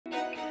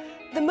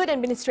The Moon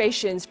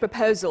administration's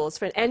proposals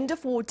for an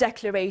end-of-war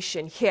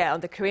declaration here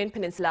on the Korean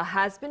Peninsula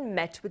has been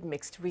met with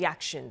mixed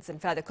reactions.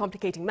 And further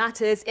complicating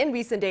matters in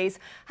recent days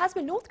has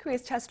been North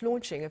Korea's test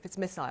launching of its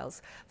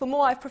missiles. For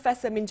more, I have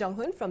Professor Min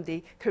Jung-hoon from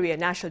the Korea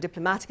National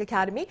Diplomatic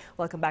Academy.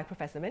 Welcome back,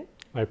 Professor Min.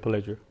 My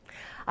pleasure.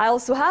 I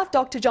also have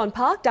Dr. John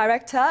Park,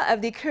 Director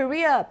of the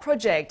Korea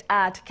Project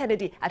at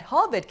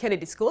Harvard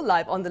Kennedy School,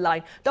 live on the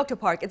line. Dr.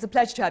 Park, it's a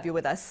pleasure to have you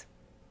with us.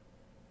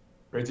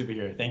 Great to be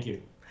here. Thank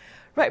you.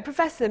 Right,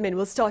 Professor Min,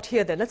 we'll start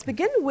here then. Let's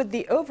begin with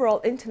the overall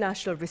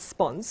international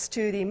response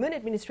to the Moon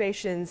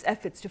administration's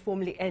efforts to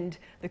formally end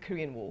the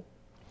Korean War.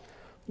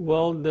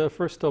 Well,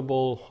 first of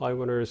all, I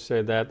want to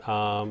say that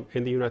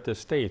in the United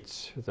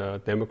States,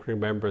 the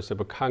Democratic members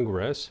of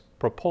Congress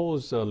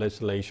proposed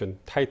legislation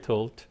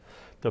titled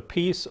the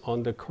Peace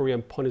on the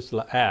Korean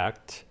Peninsula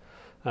Act,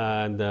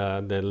 and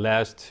the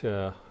last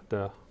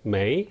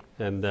May,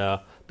 and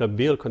the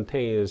bill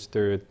contains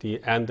the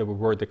end of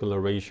war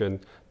declaration,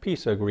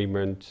 peace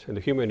agreement, and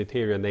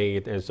humanitarian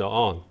aid, and so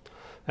on.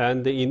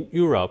 And in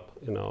Europe,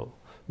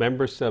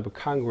 members of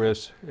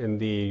Congress in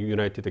the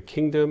United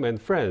Kingdom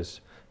and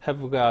France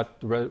have got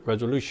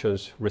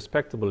resolutions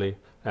respectively,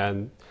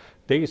 and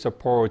they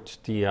support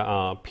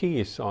the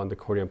peace on the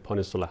Korean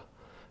Peninsula.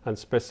 And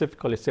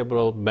specifically,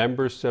 several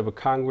members of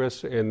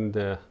Congress in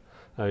the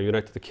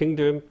United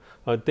Kingdom,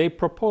 they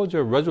proposed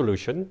a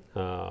resolution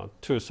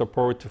to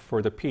support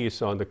for the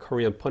peace on the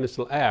Korean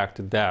Peninsula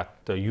Act that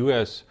the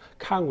U.S.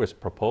 Congress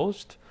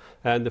proposed,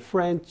 and the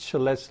French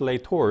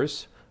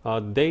legislators,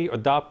 they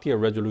adopted a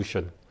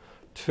resolution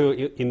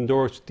to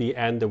endorse the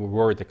end of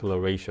war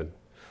declaration.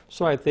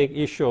 So I think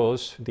it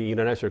shows the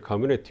international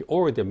community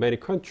or the many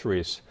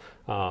countries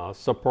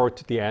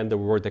support the end of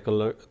war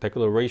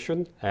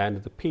declaration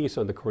and the peace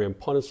on the Korean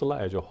Peninsula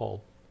as a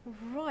whole.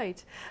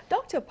 Right.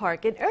 Dr.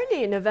 Park,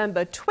 early in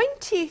November,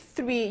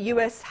 23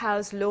 U.S.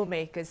 House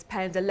lawmakers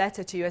penned a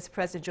letter to U.S.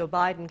 President Joe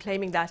Biden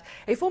claiming that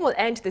a formal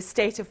end to the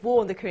state of war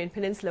on the Korean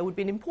Peninsula would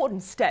be an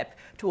important step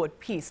toward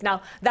peace.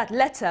 Now, that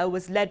letter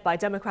was led by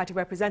Democratic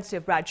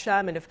Representative Brad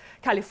Sherman of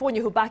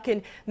California, who back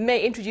in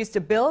May introduced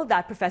a bill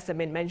that Professor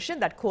Min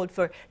mentioned that called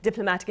for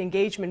diplomatic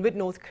engagement with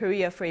North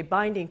Korea for a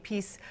binding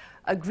peace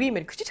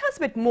agreement. Could you tell us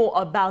a bit more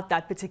about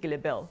that particular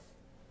bill?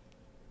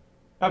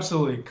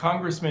 Absolutely.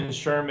 Congressman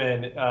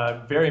Sherman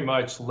very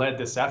much led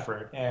this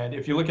effort. And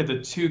if you look at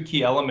the two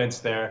key elements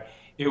there,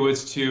 it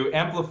was to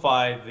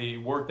amplify the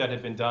work that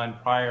had been done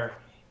prior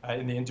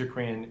in the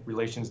inter-Korean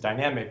relations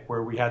dynamic,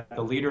 where we had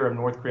the leader of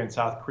North Korea and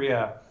South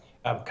Korea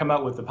come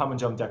out with the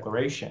Pyeongyang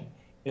Declaration.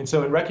 And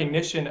so in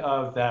recognition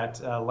of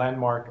that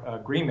landmark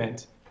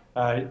agreement,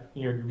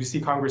 we see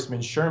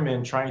Congressman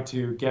Sherman trying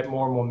to get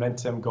more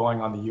momentum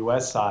going on the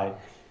U.S. side.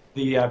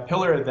 The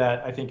pillar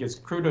that I think is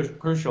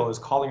crucial is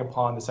calling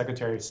upon the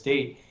Secretary of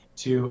State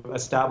to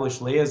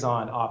establish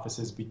liaison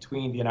offices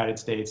between the United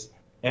States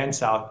and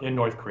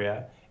North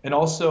Korea, and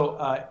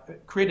also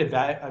create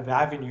an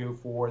avenue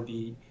for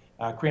the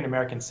Korean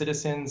American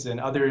citizens and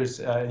others,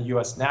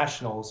 U.S.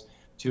 nationals,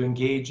 to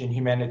engage in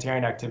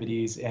humanitarian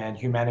activities and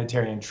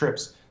humanitarian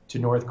trips to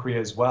North Korea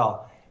as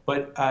well.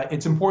 But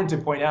it's important to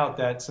point out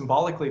that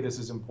symbolically this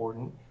is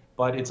important,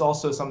 but it's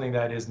also something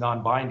that is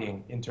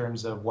non-binding in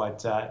terms of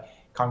what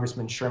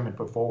Congressman Sherman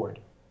put forward.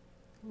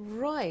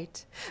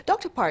 Right.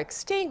 Dr. Park,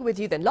 staying with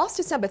you then. Last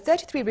December,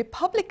 33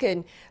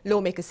 Republican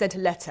lawmakers sent a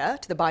letter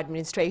to the Biden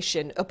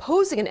administration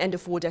opposing an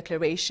end-of-war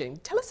declaration.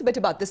 Tell us a bit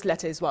about this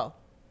letter as well.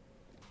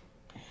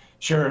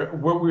 Sure.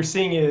 What we're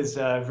seeing is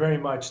very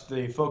much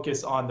the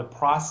focus on the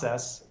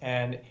process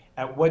and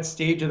at what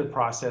stage of the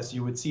process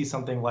you would see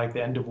something like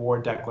the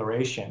end-of-war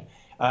declaration.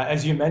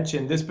 As you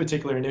mentioned, this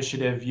particular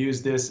initiative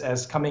used this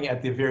as coming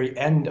at the very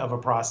end of a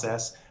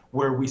process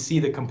where we see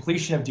the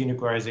completion of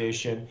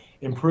denuclearization,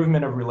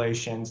 improvement of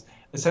relations,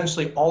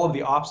 essentially all of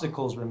the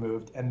obstacles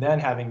removed, and then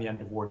having the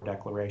end-of-war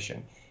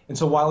declaration. And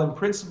so while in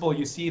principle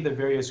you see the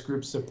various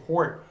groups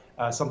support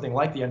something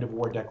like the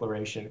end-of-war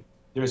declaration,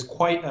 there's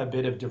quite a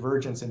bit of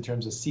divergence in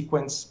terms of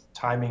sequence,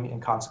 timing,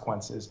 and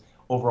consequences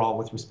overall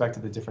with respect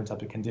to the different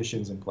types of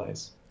conditions in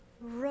place.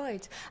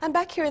 Right. And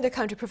back here in the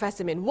country,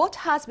 Professor Min, what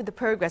has been the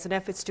progress and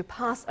efforts to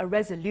pass a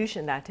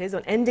resolution, that is,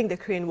 on ending the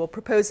Korean War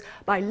proposed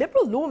by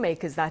liberal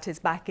lawmakers, that is,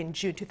 back in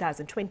June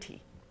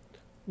 2020?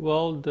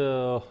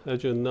 Well,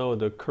 as you know,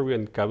 the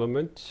Korean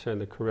government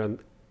and the Korean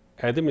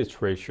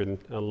administration,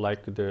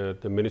 like the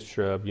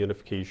Ministry of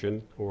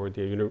Unification or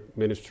the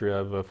Ministry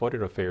of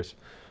Foreign Affairs,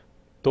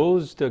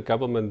 the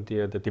government,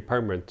 the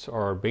departments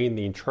are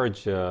mainly in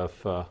charge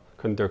of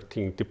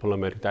conducting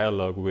diplomatic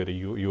dialogue with the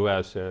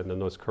U.S. and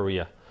North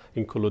Korea,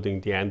 including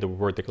the end of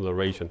war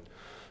declaration.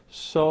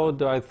 So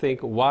I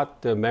think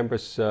what the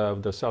members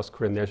of the South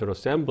Korean National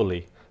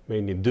Assembly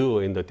mainly do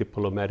in the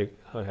diplomatic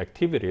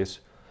activities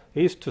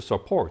is to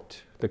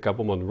support the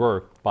government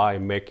work by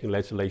making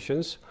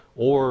legislations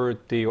or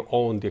their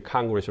own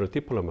congressional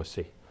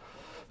diplomacy.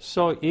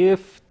 So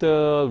if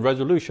the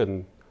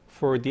resolution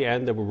for the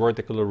end of war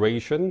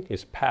declaration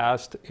is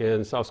passed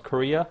in South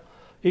Korea,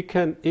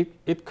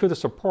 it could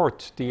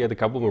support the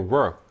government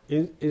work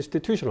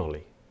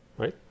institutionally,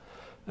 right?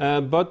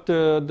 But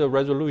the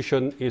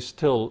resolution is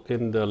still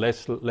in the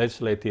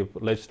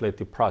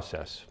legislative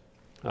process.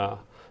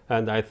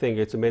 And I think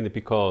it's mainly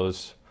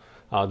because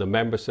the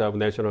members of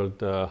National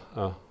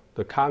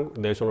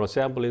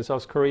Assembly in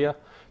South Korea,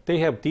 they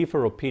have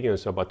different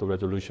opinions about the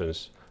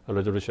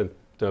resolution,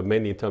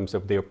 mainly in terms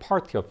of their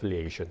party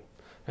affiliation.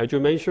 As you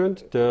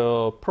mentioned,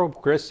 the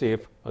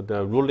progressive,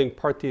 the ruling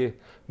party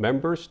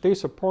members, they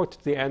support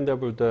the end of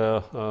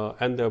the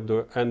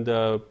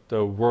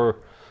war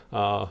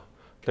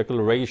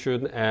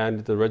declaration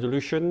and the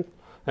resolution,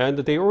 and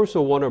they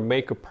also want to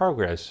make a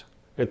progress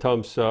in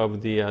terms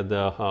of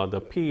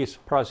the peace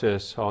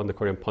process on the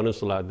Korean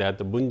Peninsula that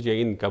the Moon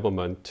Jae-in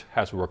government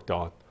has worked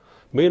on.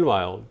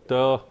 Meanwhile,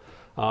 the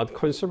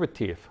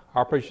conservative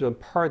opposition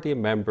party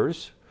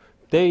members,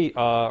 they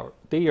are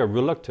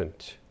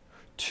reluctant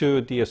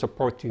to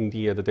supporting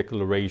the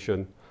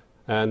declaration,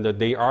 and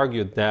they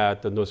argued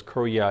that North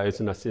Korea is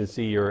not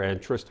sincere and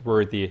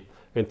trustworthy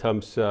in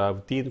terms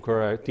of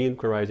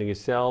denuclearizing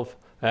itself,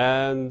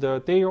 and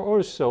they are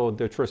also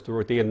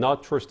trustworthy and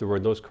not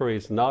trustworthy. North Korea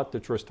is not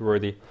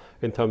trustworthy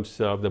in terms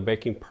of the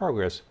making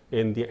progress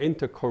in the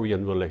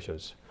inter-Korean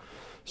relations.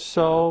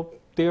 So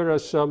there are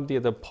some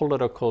the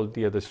political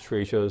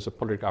situations,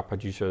 political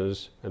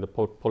oppositions, and the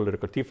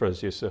political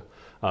differences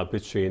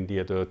between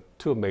the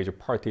two major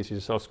parties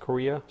in South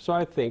Korea. So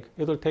I think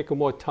it will take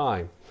more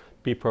time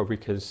before we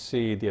can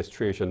see the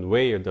situation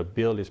where the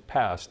bill is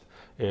passed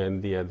in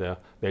the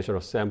National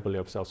Assembly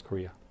of South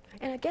Korea.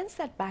 And against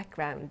that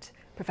background,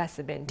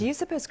 Professor Min, do you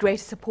suppose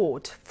greater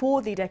support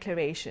for the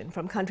declaration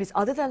from countries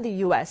other than the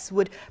US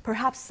would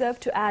perhaps serve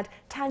to add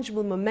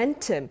tangible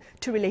momentum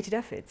to related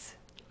efforts?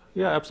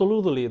 Yeah,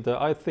 absolutely.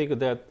 I think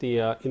that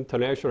the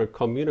international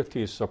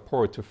community's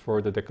support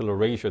for the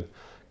declaration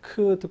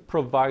could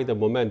provide the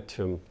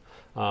momentum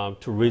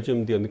to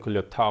resume the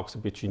nuclear talks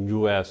between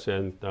US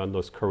and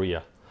North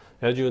Korea.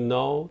 As you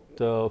know,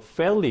 the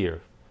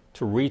failure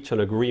to reach an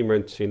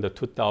agreement in the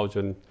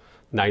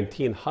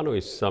 2019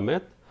 Hanoi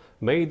summit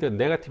made a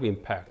negative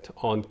impact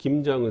on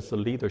Kim Jong-un's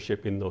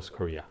leadership in North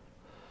Korea.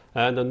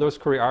 And North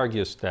Korea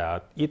argues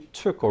that it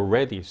took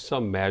already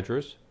some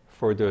measures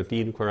for the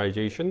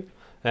denuclearization,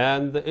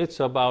 and it's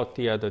about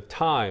the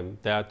time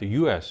that the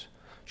U.S.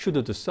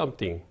 should do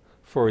something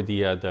for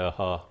the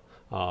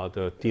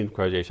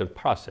denuclearization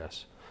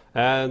process.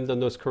 And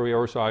North Korea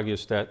also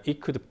argues that it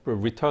could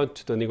return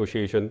to the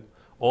negotiation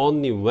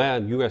only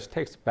when U.S.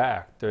 takes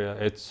back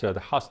its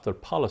hostile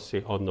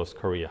policy on North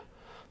Korea.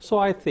 So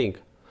I think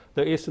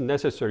that it's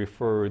necessary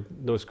for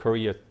North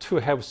Korea to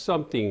have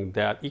something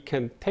that it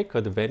can take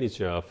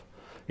advantage of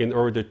in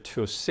order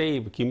to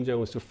save Kim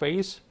Jong-un's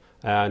face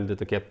and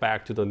to get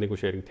back to the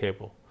negotiating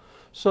table.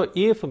 So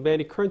if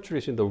many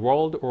countries in the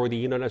world or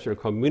the international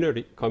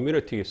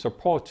community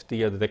support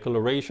the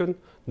declaration,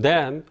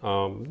 then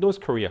North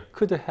Korea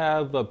could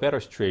have a better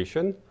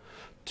situation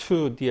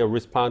to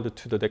respond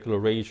to the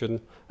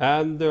declaration,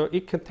 and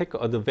it can take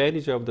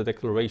advantage of the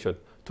declaration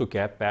to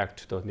get back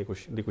to the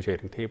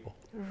negotiating table.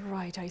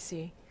 Right, I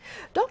see.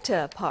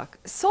 Dr. Park,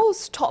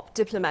 Seoul's top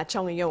diplomat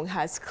Chung Eui-yong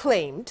has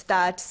claimed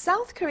that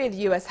South Korea and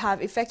the US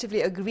have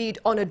effectively agreed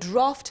on a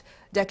draft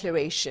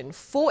declaration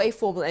for a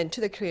formal end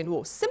to the Korean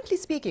War. Simply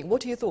speaking,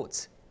 what are your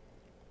thoughts?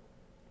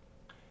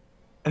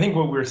 I think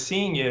what we're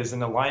seeing is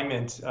an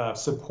alignment of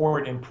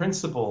support in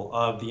principle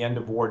of the end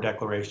of war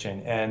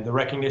declaration and the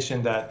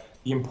recognition that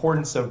the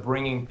importance of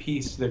bringing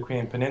peace to the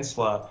Korean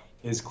Peninsula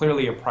is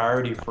clearly a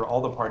priority for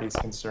all the parties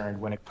concerned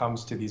when it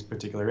comes to these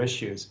particular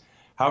issues.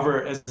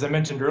 However, as I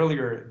mentioned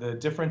earlier, the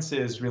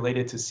differences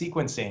related to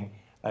sequencing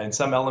and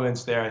some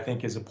elements there, I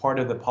think, is a part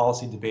of the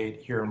policy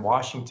debate here in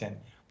Washington.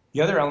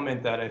 The other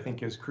element that I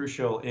think is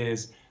crucial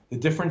is the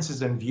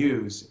differences in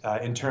views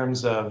in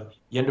terms of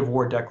the end of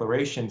war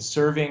declaration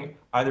serving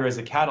either as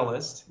a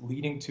catalyst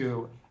leading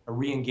to a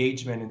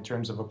re-engagement in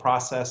terms of a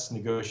process,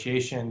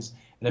 negotiations,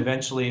 and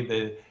eventually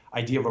the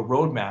idea of a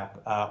roadmap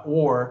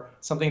or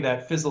something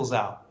that fizzles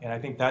out. And I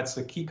think that's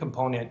the key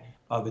component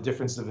of the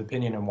difference of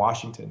opinion in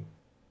Washington.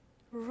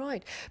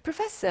 Right.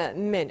 Professor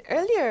Min,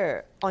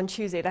 earlier on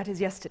Tuesday, that is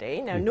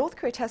yesterday, now North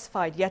Korea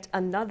testified yet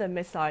another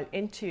missile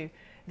into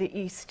the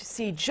East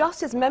Sea,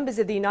 just as members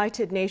of the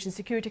United Nations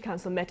Security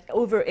Council met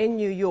over in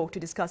New York to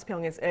discuss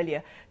Pyongyang's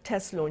earlier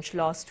test launch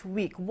last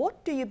week.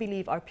 What do you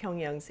believe are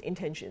Pyongyang's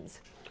intentions?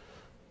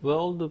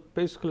 Well,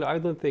 basically, I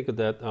don't think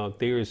that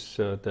there is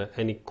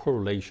any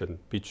correlation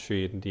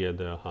between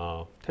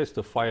the test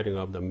firing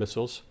of the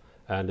missiles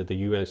and the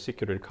UN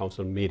Security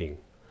Council meeting.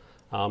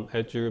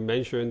 As you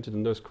mentioned,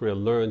 North Korea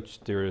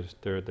launched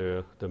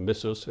the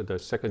missiles the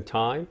second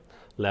time,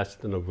 less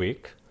than a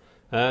week.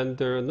 And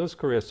North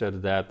Korea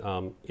said that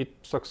it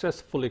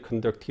successfully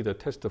conducted a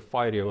test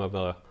firing of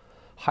a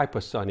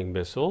hypersonic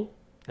missile.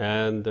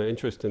 And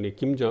interestingly,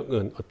 Kim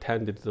Jong-un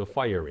attended the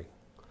firing.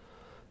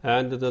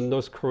 And the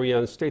North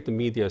Korean state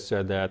media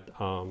said that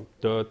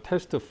the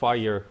test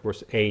fire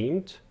was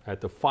aimed at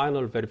the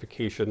final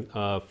verification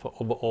of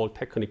overall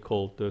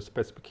technical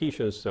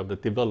specifications of the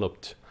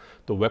developed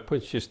the weapon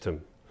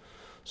system.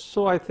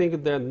 So I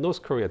think that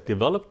North Korea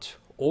developed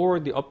or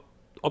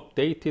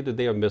updated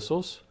their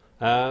missiles,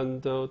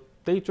 and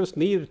they just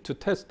needed to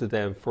test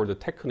them for the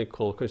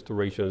technical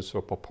considerations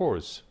or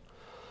purpose.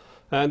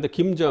 And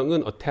Kim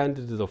Jong-un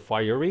attended the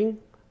firing.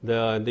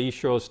 It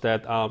shows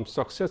that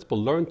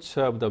successful launch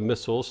of the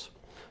missiles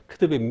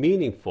could be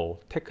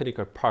meaningful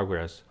technical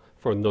progress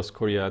for North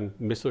Korean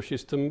missile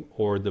system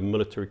or the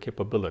military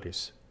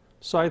capabilities.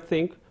 So I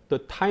think the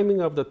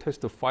timing of the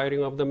test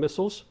firing of the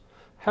missiles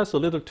has a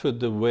little to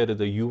do with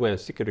the UN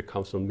Security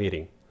Council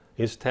meeting.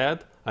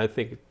 Instead, I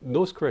think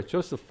North Korea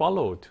just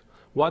followed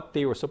what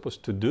they were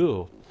supposed to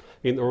do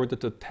in order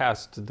to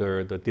test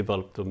the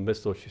developed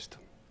missile system.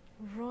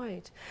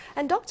 Right.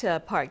 And Dr.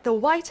 Park, the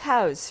White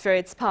House, for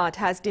its part,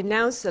 has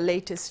denounced the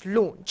latest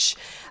launch.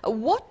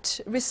 What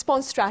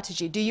response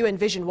strategy do you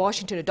envision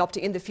Washington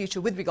adopting in the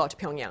future with regard to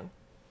Pyongyang?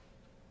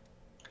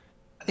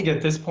 I think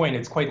at this point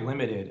it's quite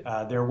limited.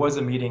 There was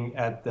a meeting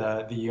at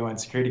the UN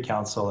Security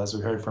Council, as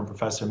we heard from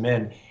Professor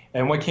Min,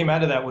 and what came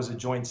out of that was a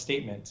joint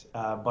statement.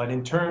 But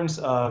in terms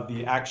of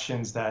the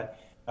actions that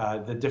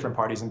the different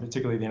parties, and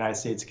particularly the United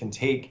States, can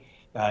take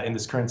in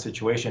this current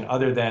situation,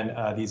 other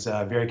than these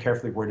very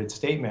carefully worded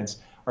statements,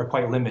 are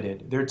quite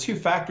limited. There are two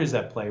factors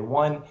at play.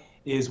 One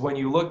is when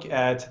you look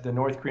at the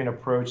North Korean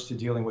approach to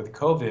dealing with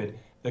COVID,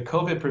 the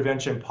COVID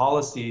prevention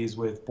policies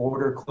with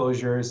border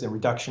closures and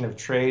reduction of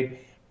trade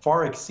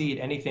far exceed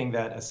anything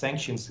that a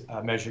sanctions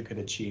measure could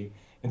achieve.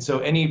 And so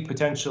any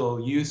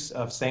potential use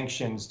of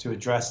sanctions to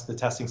address the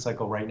testing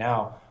cycle right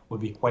now would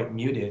be quite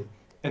muted.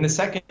 And the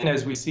second,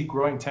 as we see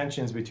growing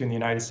tensions between the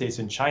United States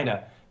and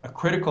China, a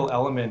critical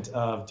element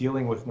of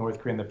dealing with North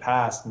Korea in the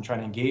past and trying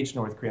to engage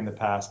North Korea in the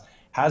past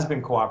has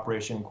been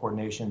cooperation and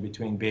coordination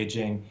between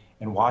Beijing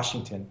and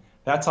Washington.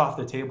 That's off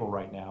the table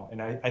right now.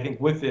 And I think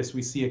with this,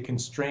 we see a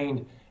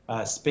constrained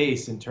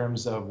space in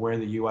terms of where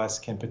the U.S.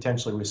 can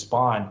potentially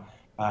respond.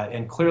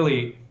 And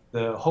clearly,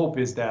 the hope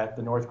is that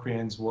the North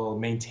Koreans will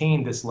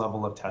maintain this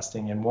level of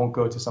testing and won't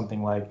go to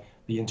something like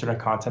the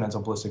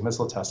intercontinental ballistic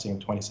missile testing in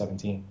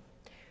 2017.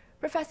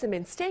 Professor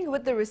Min, staying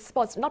with the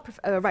response,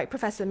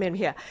 Professor Min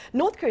here.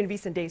 North Korea in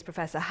recent days,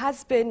 Professor,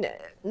 has been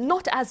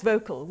not as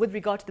vocal with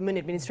regard to the Moon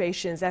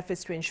administration's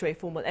efforts to ensure a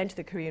formal end to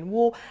the Korean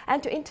War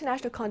and to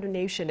international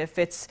condemnation of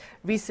its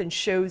recent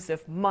shows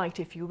of might,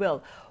 if you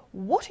will.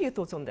 What are your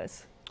thoughts on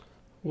this?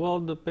 Well,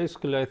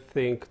 basically, I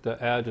think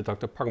as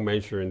Dr. Park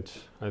mentioned,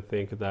 I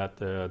think that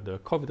the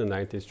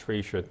COVID-19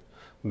 situation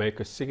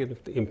make a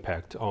significant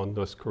impact on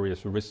North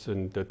Korea's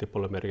recent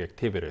diplomatic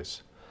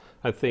activities.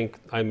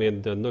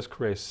 The North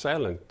Korea is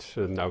silent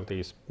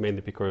nowadays,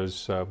 mainly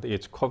because of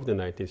its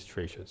COVID-19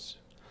 situations.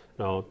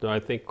 Now, I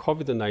think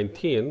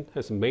COVID-19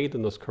 has made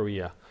North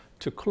Korea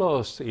to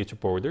close its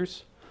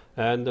borders,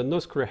 and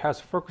North Korea has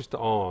focused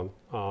on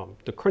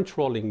the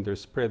controlling the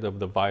spread of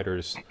the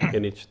virus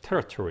in its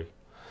territory.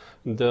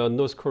 The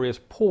North Korea's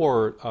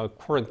poor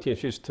quarantine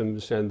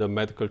systems and the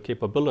medical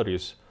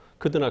capabilities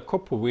could not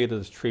cope with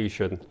the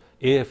situation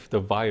if the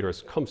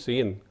virus comes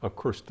in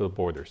across the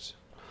borders.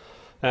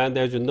 And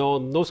as you know,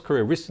 North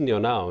Korea recently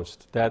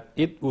announced that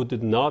it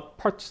would not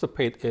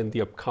participate in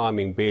the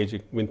upcoming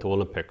Beijing Winter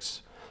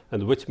Olympics,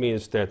 and which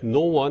means that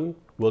no one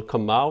will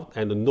come out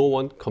and no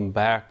one come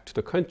back to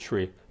the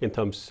country in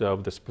terms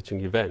of the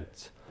sporting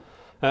events.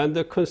 And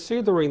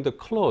considering the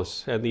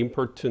close and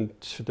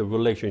important the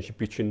relationship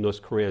between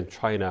North Korea and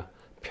China,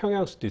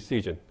 Pyongyang's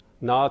decision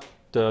not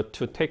to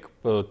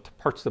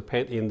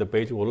participate in the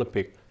Beijing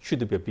Olympic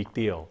should be a big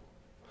deal.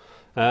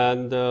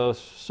 And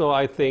so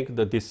I think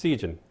the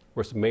decision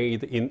was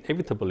made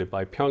inevitably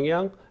by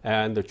Pyongyang,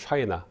 and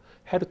China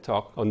had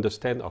to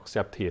understand,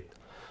 accept it.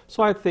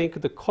 So I think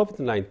the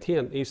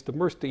COVID-19 is the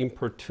most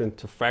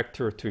important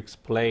factor to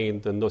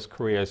explain the North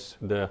Korea's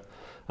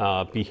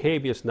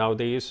behaviors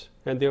nowadays,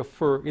 and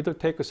therefore it will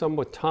take some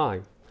more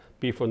time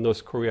before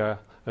North Korea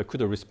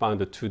could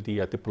respond to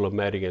the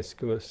diplomatic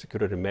and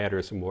security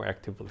matters more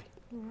actively.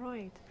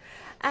 Right.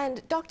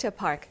 And Dr.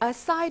 Park,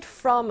 aside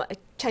from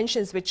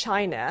tensions with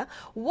China,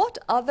 what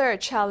other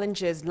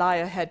challenges lie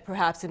ahead,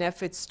 perhaps, in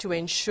efforts to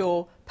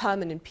ensure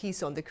permanent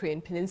peace on the Korean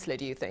Peninsula,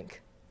 do you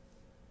think?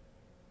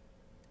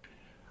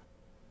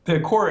 The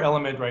core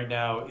element right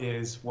now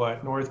is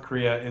what North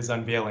Korea is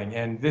unveiling.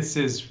 And this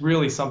is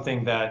really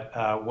something that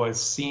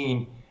was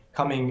seen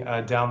coming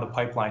down the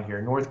pipeline here.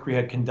 North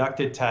Korea had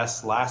conducted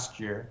tests last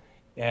year,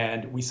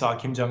 and we saw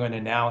Kim Jong-un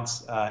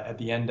announce at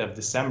the end of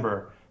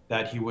December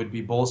that he would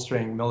be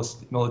bolstering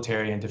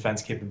military and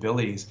defense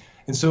capabilities.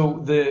 And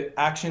so the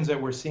actions that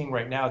we're seeing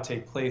right now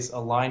take place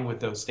aligned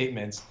with those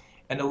statements,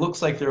 and it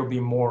looks like there will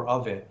be more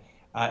of it.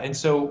 And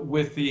so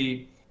with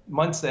the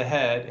months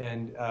ahead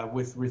and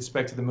with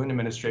respect to the Moon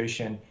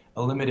administration,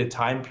 a limited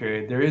time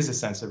period, there is a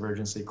sense of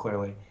urgency,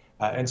 clearly.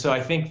 And so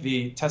I think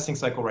the testing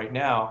cycle right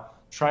now,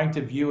 trying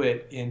to view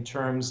it in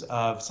terms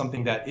of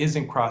something that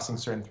isn't crossing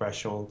certain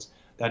thresholds,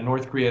 that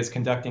North Korea is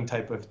conducting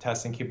type of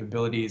testing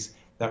capabilities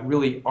that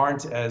really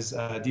aren't as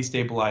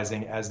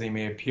destabilizing as they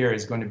may appear,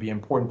 is going to be an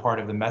important part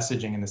of the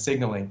messaging and the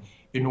signaling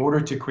in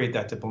order to create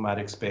that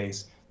diplomatic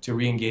space to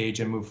re-engage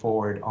and move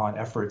forward on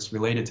efforts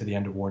related to the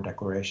end of war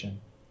declaration.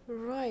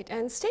 Right. Right,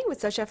 and staying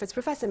with such efforts,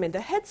 Professor Min, the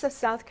heads of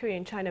South Korea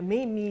and China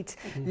may meet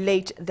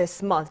late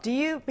this month. Do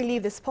you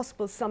believe this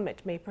possible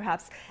summit may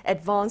perhaps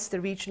advance the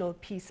regional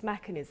peace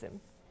mechanism?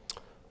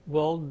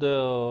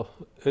 Well,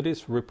 it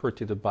is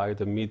reported by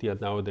the media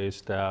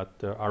nowadays that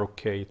the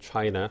ROK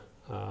China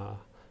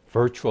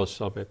virtual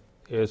summit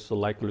is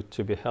likely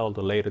to be held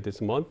later this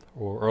month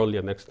or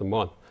earlier next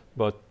month,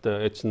 but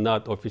it's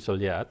not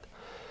official yet.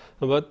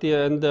 But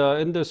in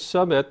the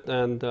summit,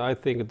 and I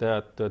think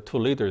that the two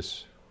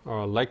leaders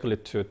are likely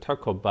to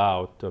talk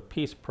about the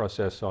peace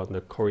process on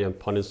the Korean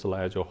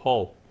Peninsula as a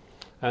whole.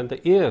 And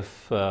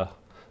if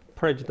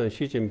President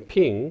Xi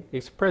Jinping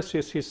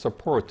expresses his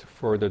support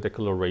for the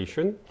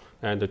declaration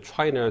and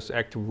China's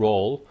active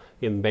role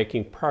in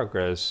making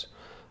progress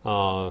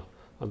for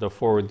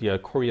the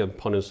Korean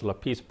Peninsula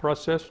peace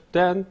process,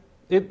 then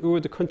it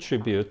would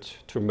contribute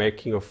to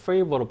making a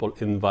favorable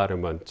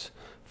environment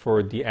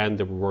for the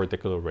end of war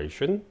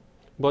declaration.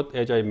 But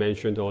as I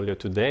mentioned earlier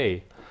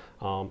today,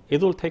 it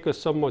will take us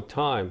some more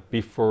time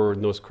before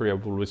North Korea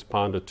will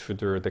respond to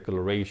the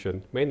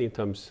declaration, mainly in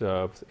terms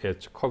of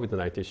its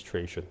COVID-19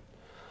 situation.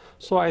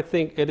 So I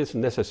think it is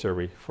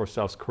necessary for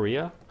South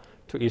Korea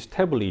to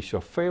establish a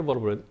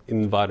favorable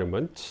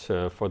environment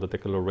for the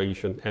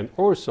declaration and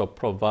also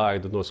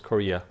provide North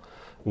Korea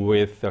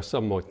with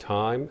some more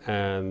time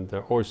and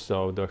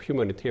also the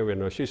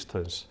humanitarian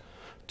assistance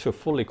to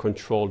fully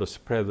control the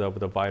spread of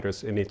the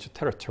virus in its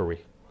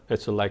territory.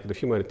 It's like the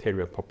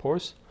humanitarian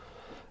purpose.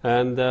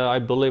 And I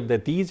believe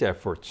that these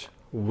efforts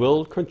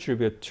will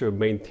contribute to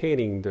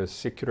maintaining the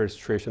security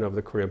situation of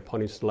the Korean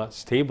Peninsula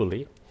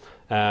stably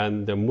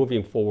and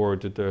moving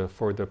forward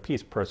for the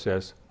peace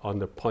process on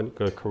the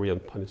Korean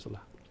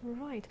Peninsula.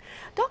 Right.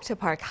 Dr.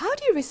 Park, how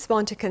do you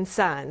respond to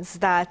concerns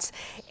that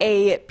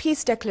a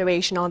peace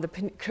declaration on the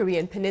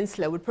Korean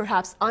Peninsula would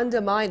perhaps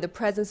undermine the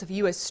presence of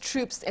U.S.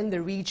 troops in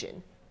the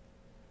region?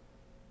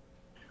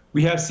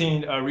 We have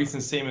seen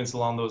recent statements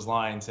along those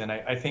lines, and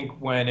I think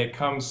when it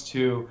comes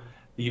to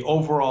the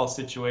overall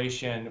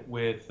situation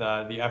with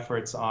the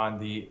efforts on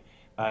the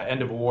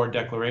end of a war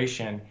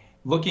declaration,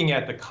 looking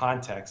at the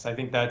context, I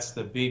think that's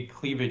the big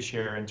cleavage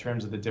here in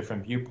terms of the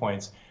different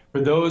viewpoints.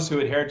 For those who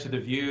adhere to the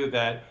view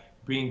that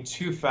being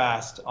too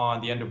fast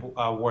on the end of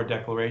war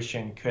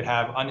declaration could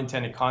have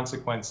unintended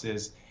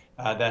consequences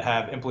that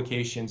have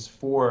implications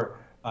for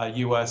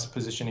U.S.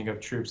 positioning of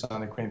troops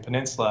on the Korean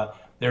Peninsula,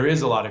 there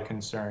is a lot of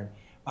concern.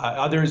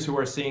 Others who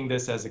are seeing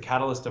this as a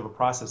catalyst of a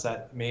process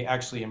that may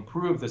actually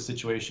improve the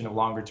situation of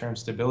longer-term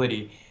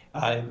stability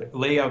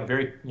lay out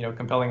very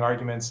compelling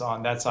arguments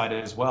on that side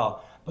as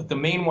well. But the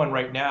main one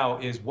right now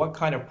is what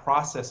kind of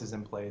process is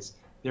in place.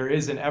 There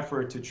is an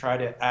effort to try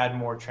to add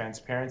more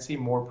transparency,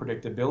 more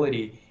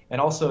predictability, and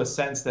also a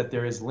sense that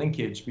there is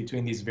linkage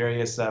between these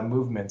various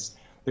movements.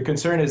 The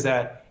concern is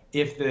that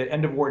if the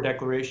end of war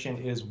declaration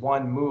is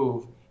one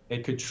move,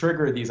 it could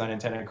trigger these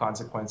unintended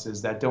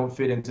consequences that don't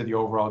fit into the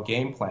overall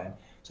game plan.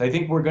 So I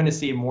think we're going to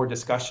see more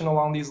discussion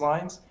along these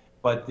lines,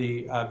 but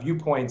the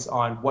viewpoints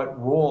on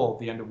what role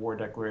the end of war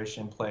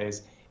declaration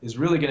plays is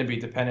really going to be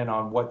dependent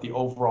on what the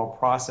overall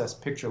process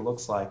picture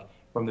looks like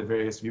from the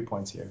various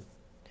viewpoints here.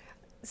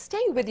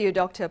 Staying with you,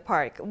 Dr.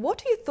 Park,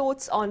 what are your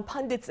thoughts on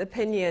pundits'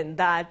 opinion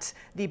that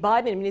the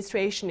Biden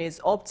administration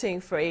is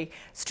opting for a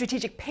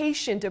strategic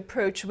patient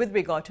approach with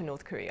regard to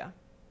North Korea?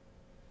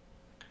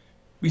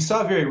 We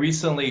saw very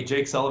recently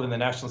Jake Sullivan, the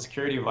National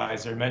Security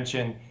Advisor,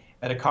 mention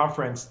at a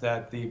conference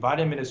that the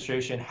Biden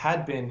administration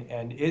had been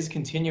and is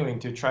continuing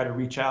to try to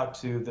reach out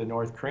to the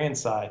North Korean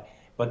side,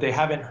 but they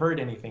haven't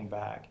heard anything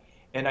back.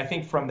 And I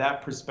think from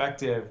that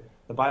perspective,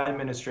 the Biden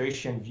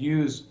administration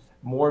views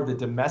more of the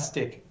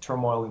domestic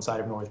turmoil inside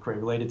of North Korea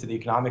related to the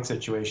economic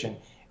situation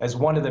as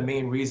one of the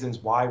main reasons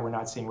why we're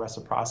not seeing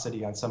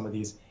reciprocity on some of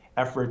these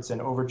efforts and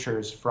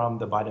overtures from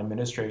the Biden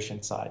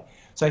administration side.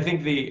 So I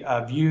think the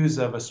views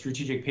of a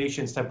strategic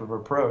patience type of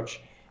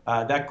approach,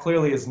 that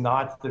clearly is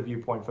not the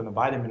viewpoint from the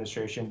Biden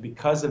administration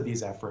because of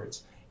these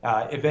efforts.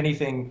 If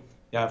anything,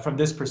 from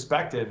this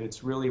perspective,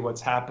 it's really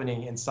what's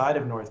happening inside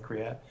of North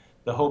Korea,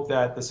 the hope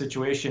that the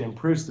situation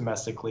improves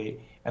domestically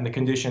and the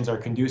conditions are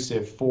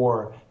conducive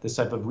for this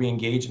type of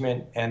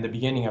re-engagement and the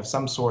beginning of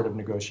some sort of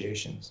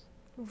negotiations.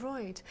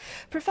 Right.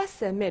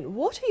 Professor Min,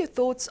 what are your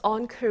thoughts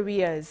on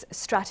Korea's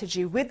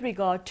strategy with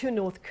regard to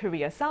North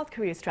Korea, South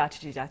Korea's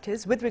strategy, that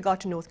is, with regard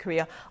to North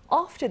Korea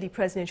after the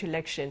presidential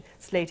election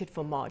slated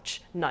for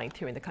March 9th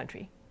here in the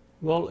country?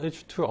 Well,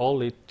 it's too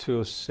early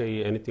to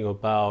say anything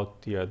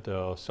about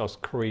the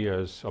South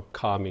Korea's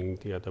upcoming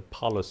the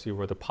policy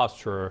or the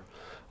posture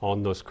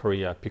on North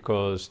Korea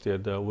because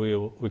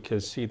we can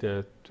see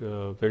that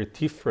very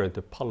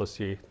different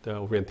policy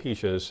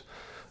orientations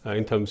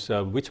in terms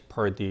of which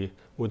party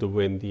would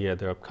win the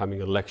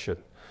upcoming election.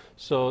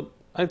 So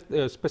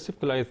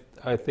specifically,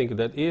 I think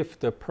that if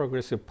the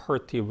Progressive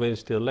Party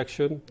wins the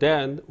election,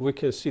 then we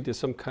can see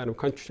some kind of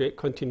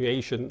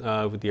continuation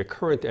of the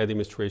current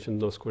administration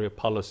North Korea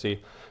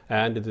policy,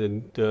 and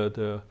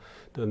the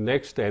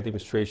next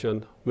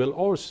administration will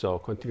also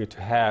continue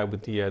to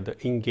have the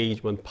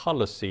engagement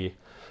policy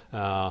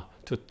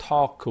to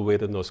talk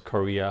with North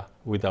Korea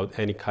without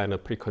any kind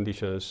of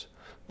preconditions.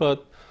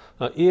 But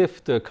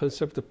if the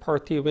Conservative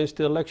Party wins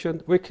the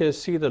election, we can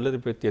see a little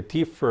bit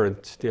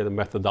different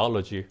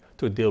methodology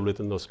to deal with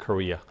North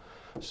Korea.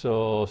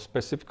 So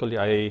specifically,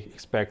 I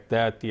expect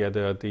that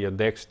the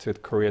next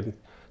Korean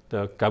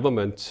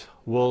government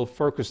will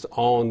focus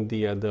on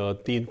the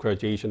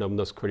denuclearization of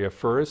North Korea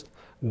first.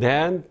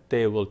 Then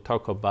they will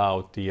talk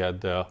about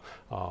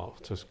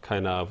just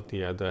kind of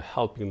the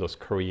helping North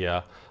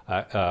Korea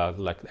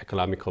like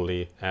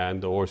economically,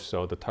 and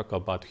also the talk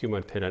about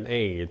humanitarian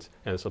aid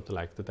and something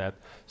like that.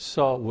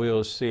 So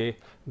we'll see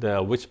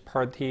which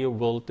party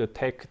will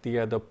take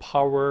the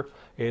power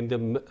in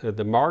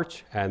the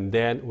March, and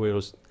then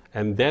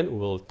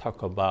we'll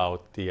talk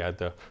about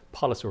the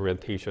policy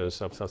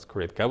orientations of South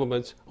Korean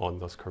governments on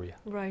North Korea.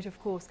 Right, of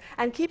course.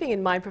 And keeping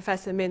in mind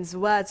Professor Min's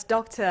words,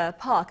 Dr.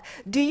 Park,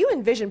 do you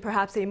envision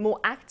perhaps a more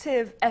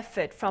active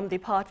effort from the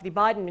part of the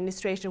Biden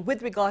administration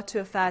with regard to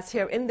affairs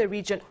here in the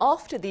region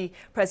after the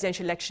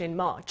presidential election in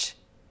March?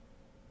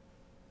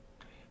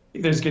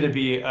 There's going to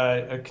be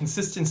a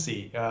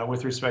consistency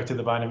with respect to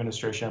the Biden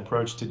administration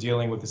approach to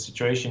dealing with the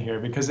situation here,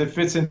 because it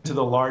fits into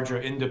the larger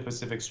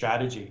Indo-Pacific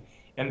strategy.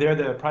 And they're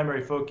the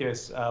primary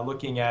focus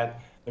looking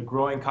at the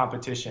growing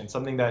competition,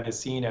 something that is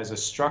seen as a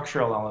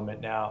structural element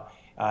now.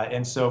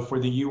 And so for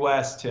the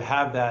U.S. to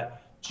have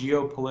that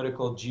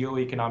geopolitical,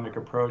 geoeconomic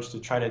approach to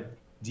try to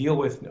deal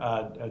with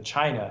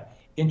China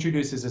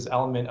introduces this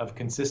element of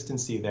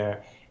consistency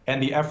there.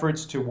 And the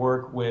efforts to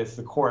work with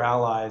the core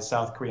allies,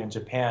 South Korea and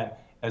Japan,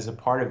 as a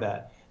part of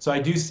that. So I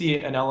do see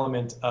an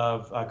element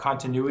of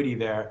continuity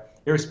there,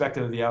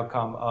 irrespective of the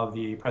outcome of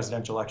the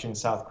presidential election in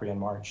South Korea in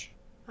March.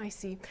 I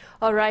see.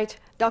 All right,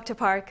 Dr.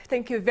 Park,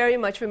 thank you very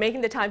much for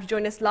making the time to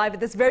join us live at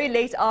this very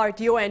late hour at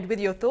your end with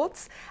your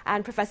thoughts.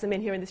 And Professor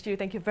Min here in the studio,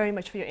 thank you very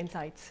much for your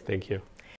insights. Thank you.